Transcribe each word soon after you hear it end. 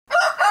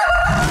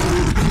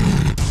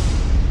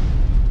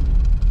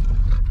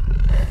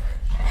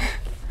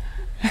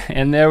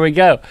And there we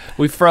go.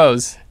 We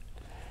froze.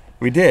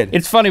 We did.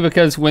 It's funny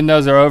because when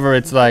those are over,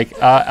 it's like,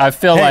 I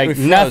feel like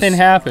nothing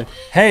happened.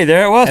 Hey,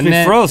 there it was, and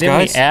we froze, then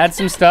guys. we add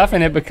some stuff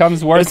and it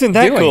becomes worth doing.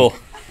 Isn't that cool?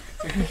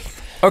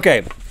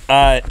 Okay,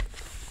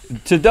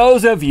 to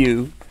those of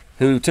you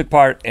who took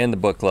part in the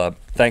book club,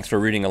 thanks for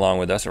reading along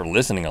with us or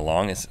listening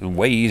along. It's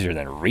way easier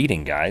than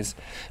reading, guys.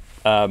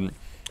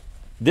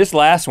 This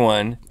last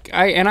one.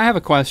 I have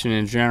a question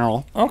in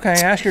general. Okay,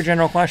 ask your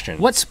general question.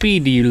 What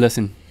speed do you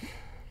listen?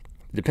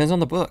 Depends on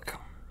the book.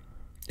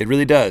 It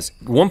really does.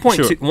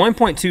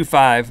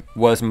 1.25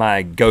 was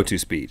my go-to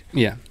speed.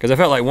 Yeah. Because I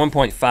felt like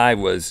 1.5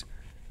 was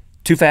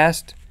too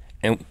fast,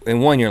 and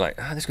 1 you're like,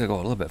 this is gonna go a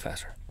little bit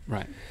faster.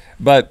 Right.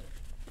 But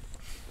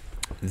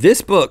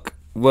this book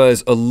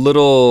was a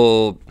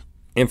little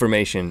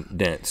information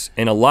dense,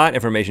 and a lot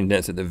information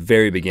dense at the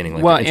very beginning,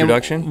 like the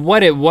introduction. And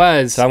what it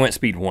was. So I went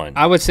speed 1.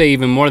 I would say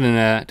even more than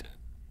that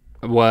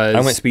was.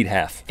 I went speed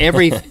half.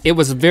 It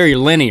was very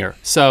linear.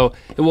 So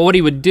what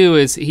he would do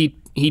is he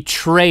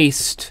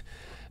traced,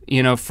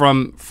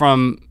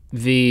 from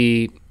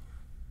the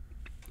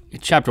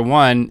chapter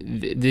 1,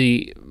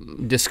 the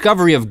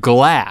discovery of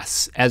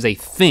glass as a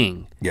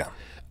thing. Yeah.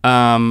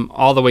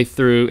 All the way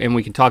through, and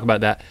we can talk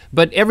about that.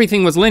 But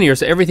everything was linear,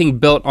 so everything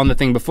built on the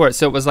thing before it.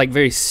 So it was like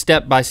very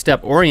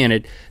step-by-step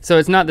oriented. So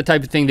it's not the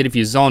type of thing that if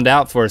you zoned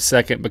out for a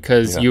second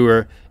because you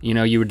were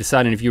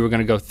deciding if you were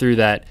gonna go through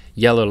that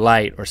yellow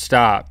light or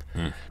stop,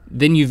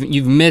 then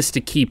you've missed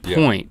a key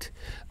point.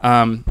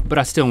 But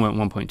I still went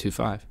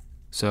 1.25.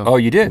 So oh,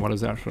 you did? What is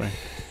that for?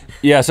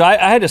 Yeah, so I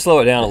had to slow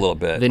it down a little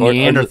bit. The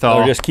Neanderthal.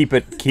 Or just keep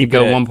it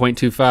go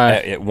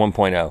 1.25 at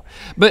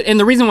 1.0. And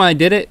the reason why I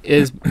did it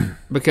is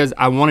because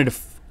I wanted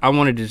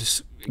to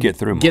just get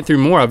through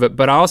more of it,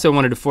 but I also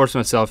wanted to force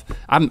myself.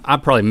 I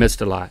probably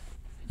missed a lot.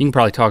 You can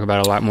probably talk about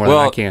it a lot more than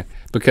I can,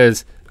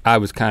 because I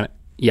was kind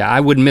of,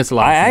 I would miss a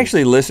lot. I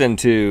actually listened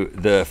to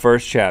the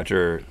first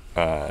chapter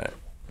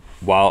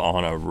while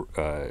on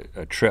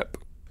a trip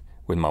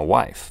with my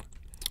wife,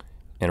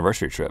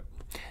 anniversary trip.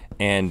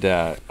 And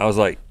I was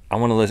like,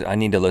 I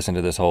need to listen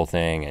to this whole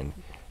thing, and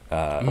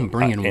and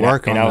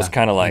I was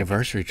kind of like,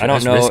 anniversary trip. I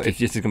don't know if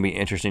this is gonna be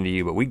interesting to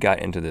you, but we got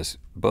into this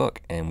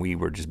book and we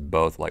were just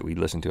both like, we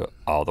listened to it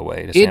all the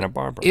way to Santa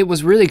Barbara. It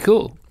was really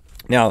cool.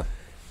 Now,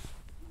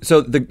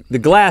 so the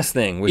glass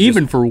thing was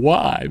even for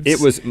wives. It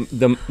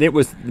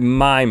was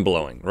mind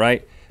blowing,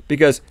 right?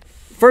 Because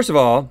first of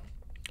all,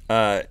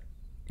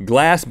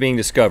 glass being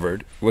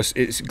discovered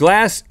it's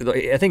glass.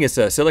 I think it's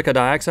silica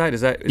dioxide.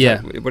 Is that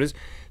what is?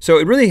 So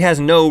it really has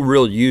no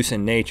real use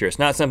in nature. It's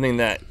not something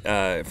that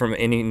from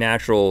any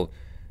natural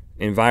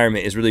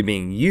environment is really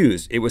being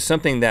used. It was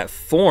something that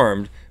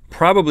formed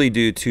probably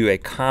due to a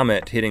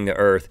comet hitting the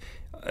Earth,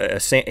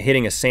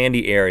 hitting a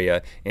sandy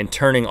area and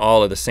turning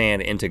all of the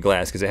sand into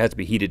glass, because it has to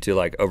be heated to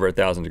like over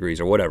 1,000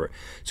 degrees or whatever.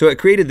 So it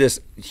created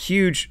this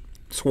huge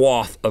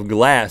swath of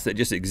glass that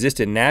just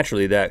existed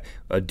naturally, that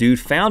a dude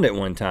found at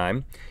one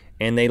time,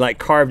 and they like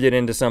carved it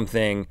into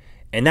something.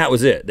 And that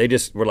was it. They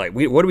just were like,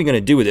 what are we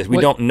gonna do with this? We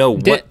don't know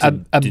what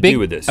to do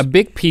with this. A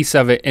big piece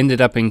of it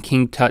ended up in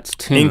King Tut's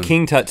tomb. In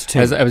King Tut's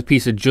tomb. As a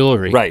piece of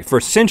jewelry. Right, for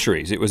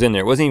centuries it was in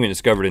there. It wasn't even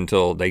discovered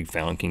until they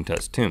found King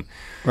Tut's tomb.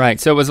 Right,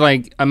 so it was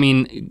like,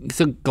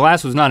 so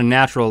glass was not a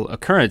natural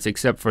occurrence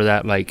except for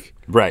that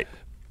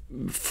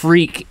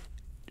freak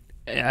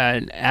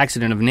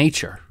accident of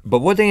nature. But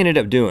what they ended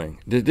up doing,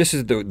 this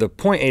is the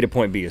point A to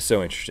point B is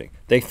so interesting.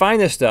 They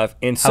find this stuff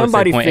and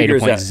somebody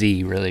figures out. Point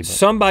Z, really.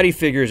 Somebody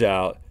figures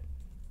out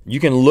you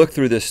can look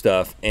through this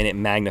stuff and it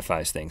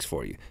magnifies things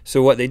for you.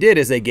 So what they did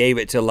is they gave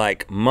it to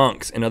like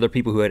monks and other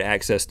people who had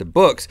access to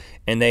books,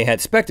 and they had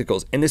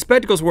spectacles. And the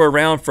spectacles were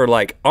around for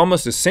like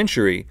almost a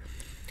century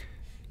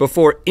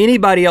before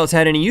anybody else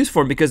had any use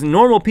for them, because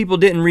normal people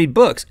didn't read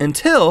books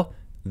until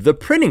the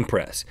printing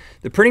press.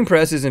 The printing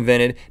press is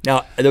invented.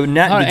 Now, the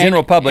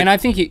general public. And I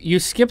think you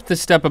skipped the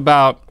step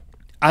about,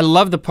 I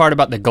love the part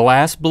about the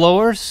glass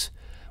blowers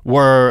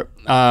where.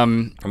 I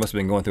must have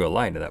been going through a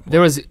line to that point.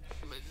 There was,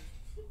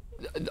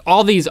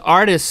 all these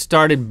artists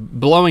started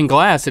blowing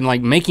glass and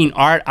like making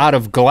art out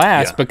of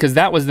glass, because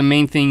that was the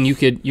main thing you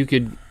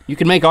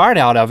could make art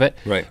out of it.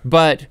 Right.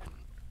 But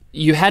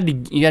you had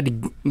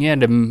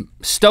to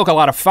stoke a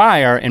lot of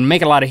fire and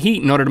make a lot of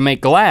heat in order to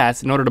make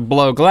glass, in order to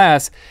blow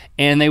glass,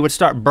 and they would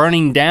start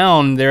burning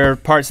down their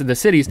parts of the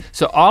cities.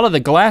 So all of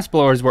the glass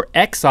blowers were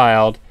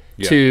exiled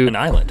to an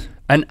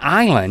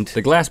island.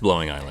 The glass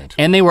blowing island.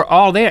 And they were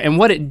all there. And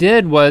what it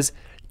did was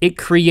it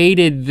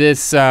created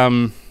this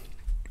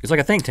it's like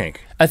a think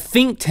tank. A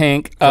think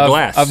tank of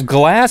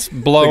glass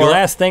blower the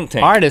glass think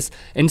tank. artists.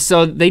 And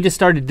so they just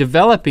started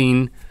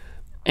developing,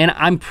 and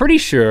I'm pretty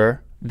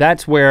sure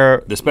that's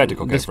where the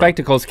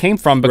spectacles came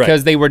from,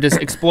 because they were just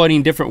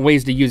exploiting different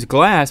ways to use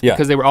glass,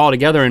 because they were all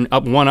together and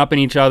up in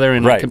each other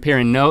and like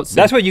comparing notes.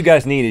 That's what you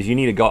guys need, is you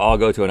need to all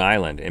go to an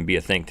island and be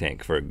a think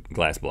tank for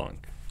glass blowing.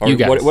 Or you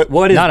guys,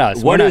 what is, not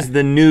us. What is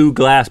the new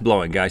glass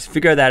blowing, guys?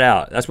 Figure that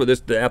out. That's what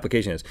the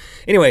application is.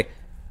 Anyway,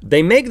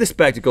 They make the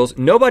spectacles.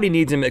 Nobody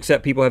needs them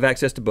except people who have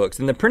access to books.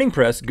 Then the printing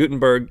press,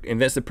 Gutenberg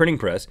invents the printing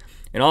press,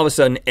 and all of a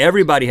sudden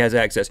everybody has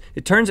access.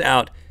 It turns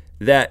out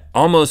that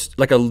almost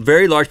like a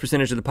very large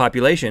percentage of the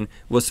population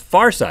was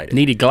farsighted.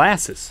 Needed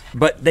glasses.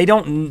 But they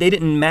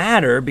didn't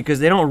matter because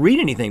they don't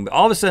read anything. But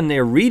all of a sudden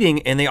they're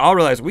reading and they all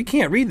realize we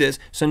can't read this.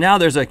 So now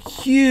there's a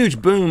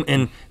huge boom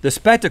in the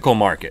spectacle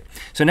market.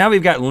 So now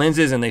we've got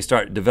lenses and they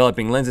start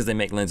developing lenses, they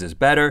make lenses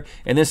better.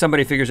 And then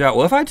somebody figures out,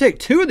 well, if I take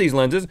 2 of these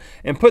lenses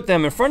and put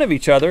them in front of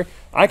each other,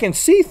 I can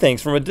see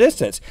things from a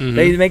distance.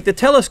 They make the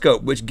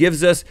telescope, which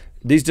gives us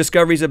these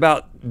discoveries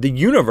about the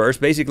universe,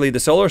 basically the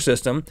solar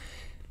system.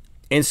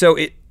 And so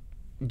it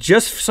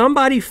just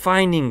somebody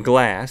finding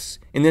glass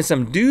and then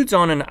some dudes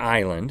on an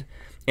island,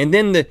 and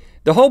then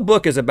the whole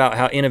book is about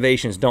how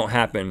innovations don't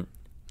happen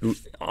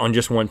on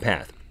just one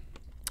path.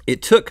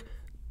 It took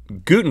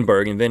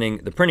Gutenberg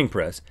inventing the printing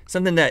press,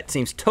 something that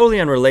seems totally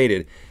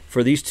unrelated,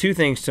 for these 2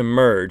 things to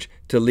merge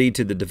to lead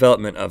to the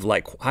development of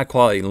like high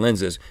quality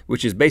lenses,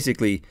 which is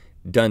basically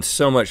done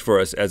so much for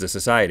us as a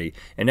society.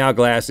 And now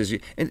glass is,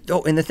 and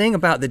the thing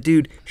about the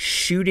dude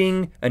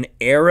shooting an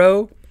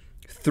arrow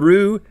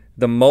through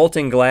the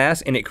molten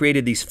glass, and it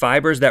created these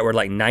fibers that were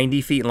like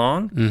 90 feet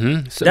long.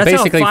 So that's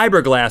how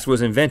fiberglass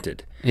was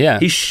invented. Yeah.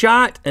 He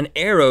shot an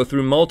arrow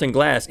through molten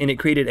glass and it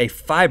created a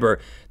fiber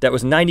that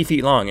was 90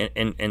 feet long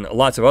and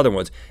lots of other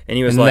ones. And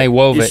he was like, they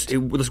wove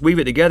let's weave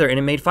it together, and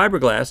it made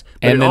fiberglass,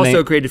 but it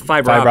also created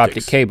fiber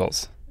optic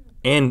cables.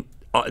 And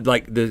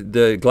like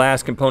the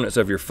glass components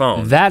of your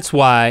phone. That's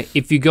why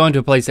if you go into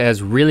a place that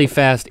has really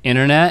fast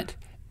internet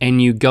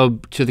and you go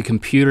to the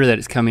computer that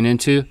it's coming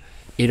into,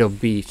 it'll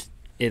be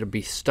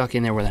stuck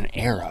in there with an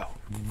arrow.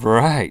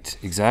 Right,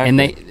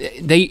 exactly.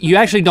 And you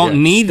actually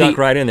don't need stuck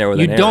right in there with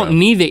an arrow. You don't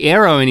need the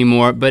arrow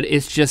anymore, but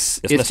it's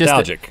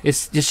nostalgic.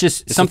 It's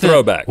just something. A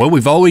throwback. Well,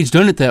 we've always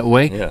done it that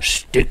way. Yeah.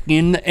 Stick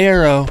in the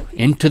arrow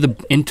into the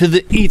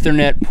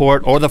Ethernet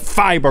port or the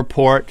fiber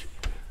port.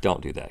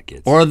 Don't do that,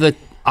 kids. Or the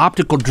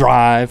optical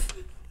drive.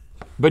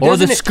 Or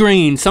the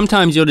screen.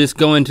 Sometimes you'll just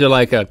go into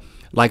like a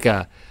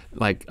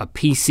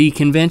PC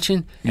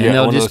convention, and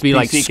they'll just be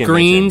like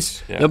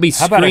screens. There'll be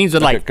screens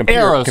with like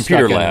arrows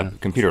computer stuck lab. in them.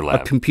 Computer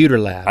lab. A computer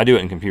lab. I do it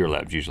in computer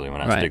labs usually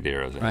when I stick the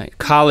arrows in. Right.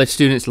 College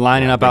students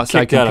lining up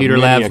outside computer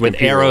labs with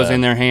arrows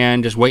in their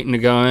hand, just waiting to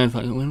go in.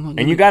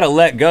 And you got to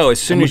let go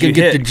as soon as you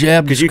get the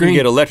jab, because you can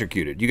get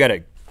electrocuted. You got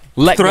to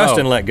thrust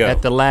and let go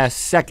at the last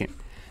second.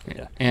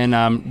 Yeah.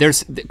 And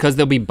because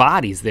there'll be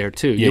bodies there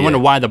too. You wonder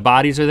why the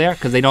bodies are there?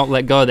 Because they don't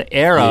let go of the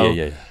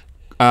arrow.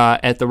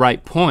 At the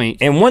right point.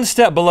 And one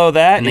step below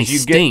that is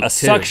you get a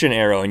suction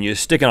arrow and you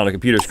stick it on a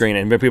computer screen,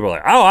 and people are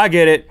like, oh, I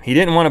get it. He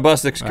didn't want to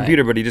bust the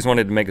computer, but he just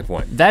wanted to make a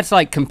point. That's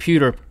like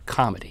computer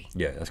comedy.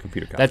 Yeah, that's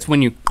computer comedy. That's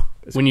when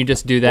you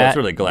just do that. Well, it's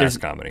really glass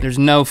comedy. There's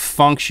no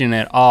function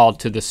at all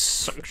to the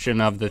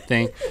suction of the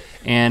thing.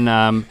 And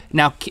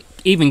now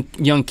even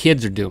young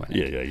kids are doing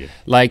it. Yeah.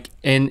 Like,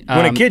 when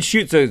a kid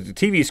shoots a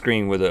TV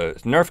screen with a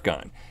Nerf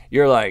gun,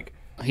 you're like,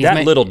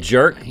 little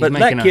jerk, but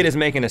that kid is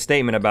making a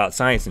statement about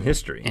science and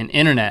history. And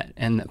internet,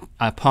 and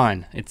a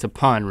pun. It's a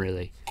pun,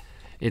 really.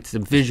 It's a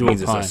visual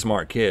pun. It's a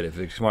smart kid. If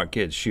a smart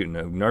kid's shooting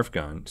a Nerf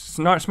gun,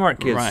 smart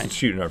kids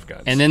shoot Nerf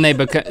guns. And then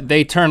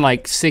they turn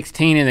like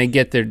 16 and they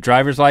get their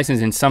driver's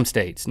license in some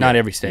states. Not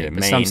every state, but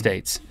Maine, some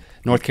states.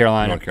 North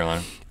Carolina.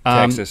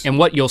 Texas. And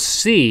what you'll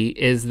see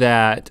is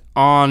that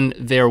on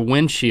their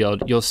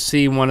windshield, you'll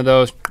see one of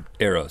those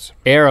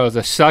arrows,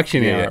 a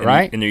suction arrow,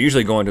 right? And they're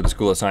usually going to the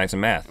School of Science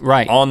and Math.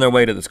 Right. On their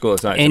way to the School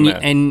of Science and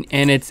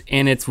Math.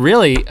 And it's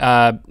really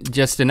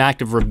just an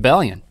act of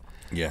rebellion.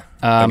 Yeah.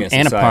 And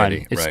society. A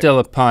pun. It's still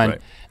a pun.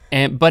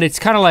 Right. But it's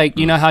kind of like,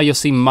 you know how you'll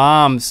see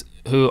moms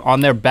who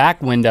on their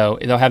back window,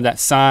 they'll have that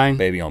sign.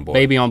 Baby on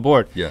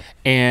board. Yeah.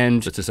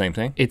 And it's the same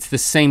thing? It's the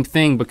same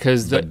thing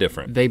because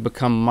different. They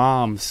become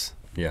moms.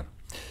 Yeah.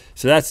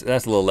 So that's a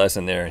little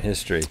lesson there in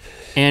history.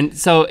 And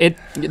so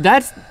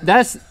that's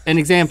an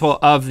example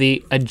of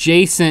the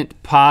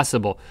adjacent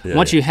possible.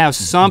 Once you have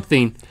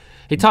something,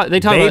 they talk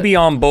baby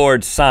on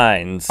board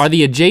signs are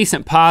the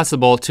adjacent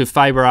possible to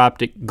fiber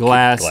optic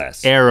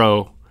glass.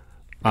 Arrow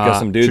because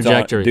some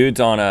dudes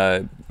on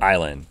a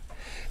island.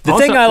 The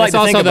thing I like to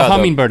think about, also the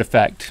hummingbird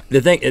effect.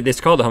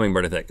 It's called the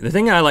hummingbird effect. The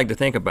thing I like to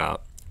think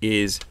about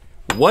is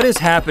what is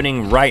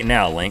happening right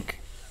now, Link.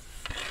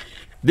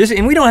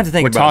 And we don't have to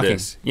think about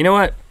this. You know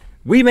what?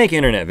 We make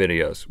internet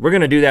videos. We're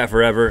gonna do that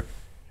forever.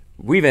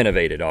 We've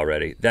innovated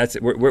already.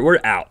 We're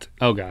out.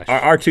 Oh gosh.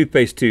 Our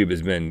toothpaste tube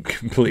has been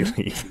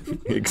completely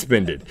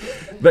expended.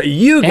 But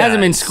you guys. It hasn't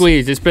been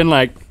squeezed. It's been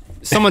like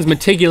someone's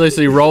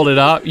meticulously rolled it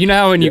up. You know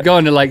how when you go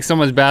into like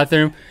someone's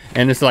bathroom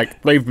and it's like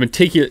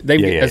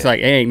it's like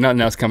ain't nothing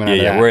else coming out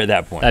of that. We're at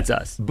that point. That's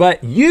us.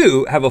 But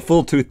you have a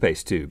full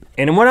toothpaste tube.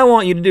 And what I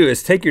want you to do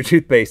is take your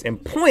toothpaste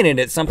and point it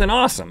at something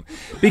awesome.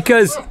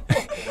 Because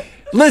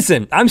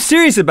listen, I'm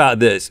serious about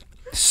this.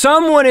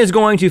 Someone is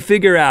going to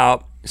figure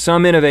out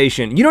some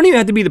innovation. You don't even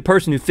have to be the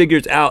person who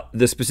figures out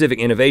the specific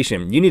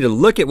innovation. You need to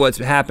look at what's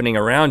happening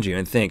around you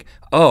and think,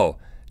 oh,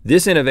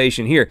 this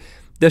innovation here.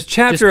 This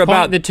chapter Just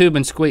about point the tube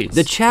and squeeze.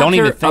 The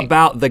chapter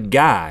about the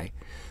guy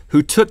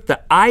who took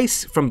the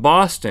ice from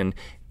Boston,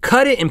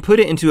 cut it and put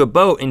it into a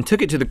boat and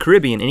took it to the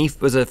Caribbean, and he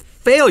was a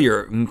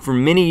failure for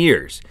many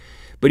years.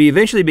 But he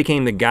eventually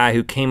became the guy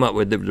who came up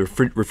with the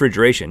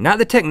refrigeration. Not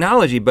the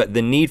technology, but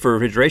the need for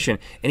refrigeration.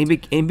 And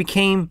he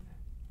became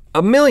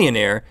a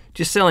millionaire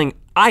just selling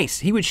ice.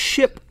 He would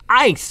ship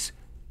ice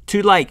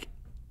to like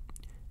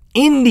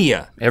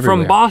India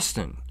from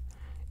Boston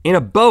in a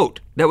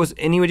boat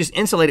and he would just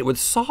insulate it with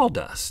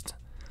sawdust.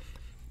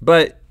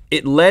 But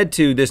it led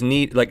to this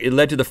need, like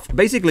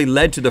basically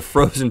led to the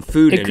frozen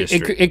food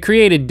industry. It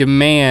created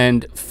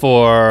demand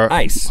for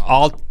ice.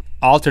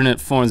 Alternate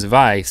forms of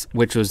ice,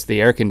 which was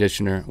the air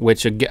conditioner,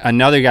 which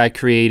another guy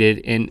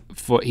created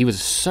he was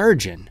a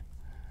surgeon.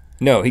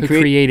 No, he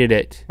created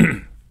it.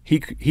 He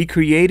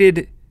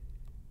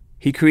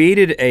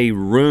created a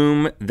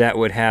room that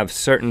would have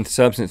certain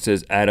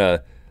substances at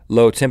a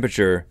low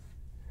temperature.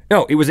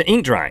 No, it was an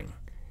ink drying.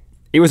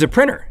 It was a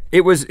printer.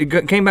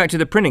 It came back to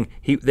the printing.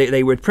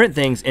 They would print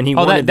things, and he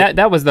wanted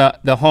that was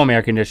the home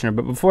air conditioner.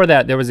 But before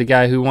that, there was a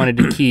guy who wanted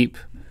to keep.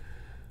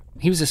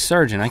 He was a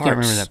surgeon. I can't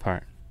remember that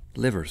part.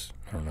 Livers.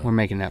 I don't know. We're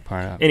making that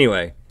part up.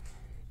 Anyway,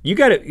 you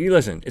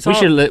listen.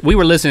 We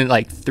were listening at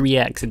like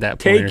 3x at that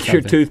point. Take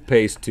your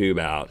toothpaste tube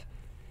out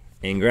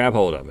and grab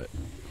hold of it.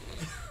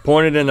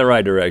 Point it in the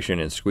right direction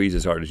and squeeze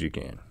as hard as you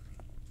can.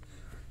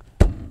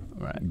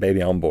 Right.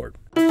 Baby on board.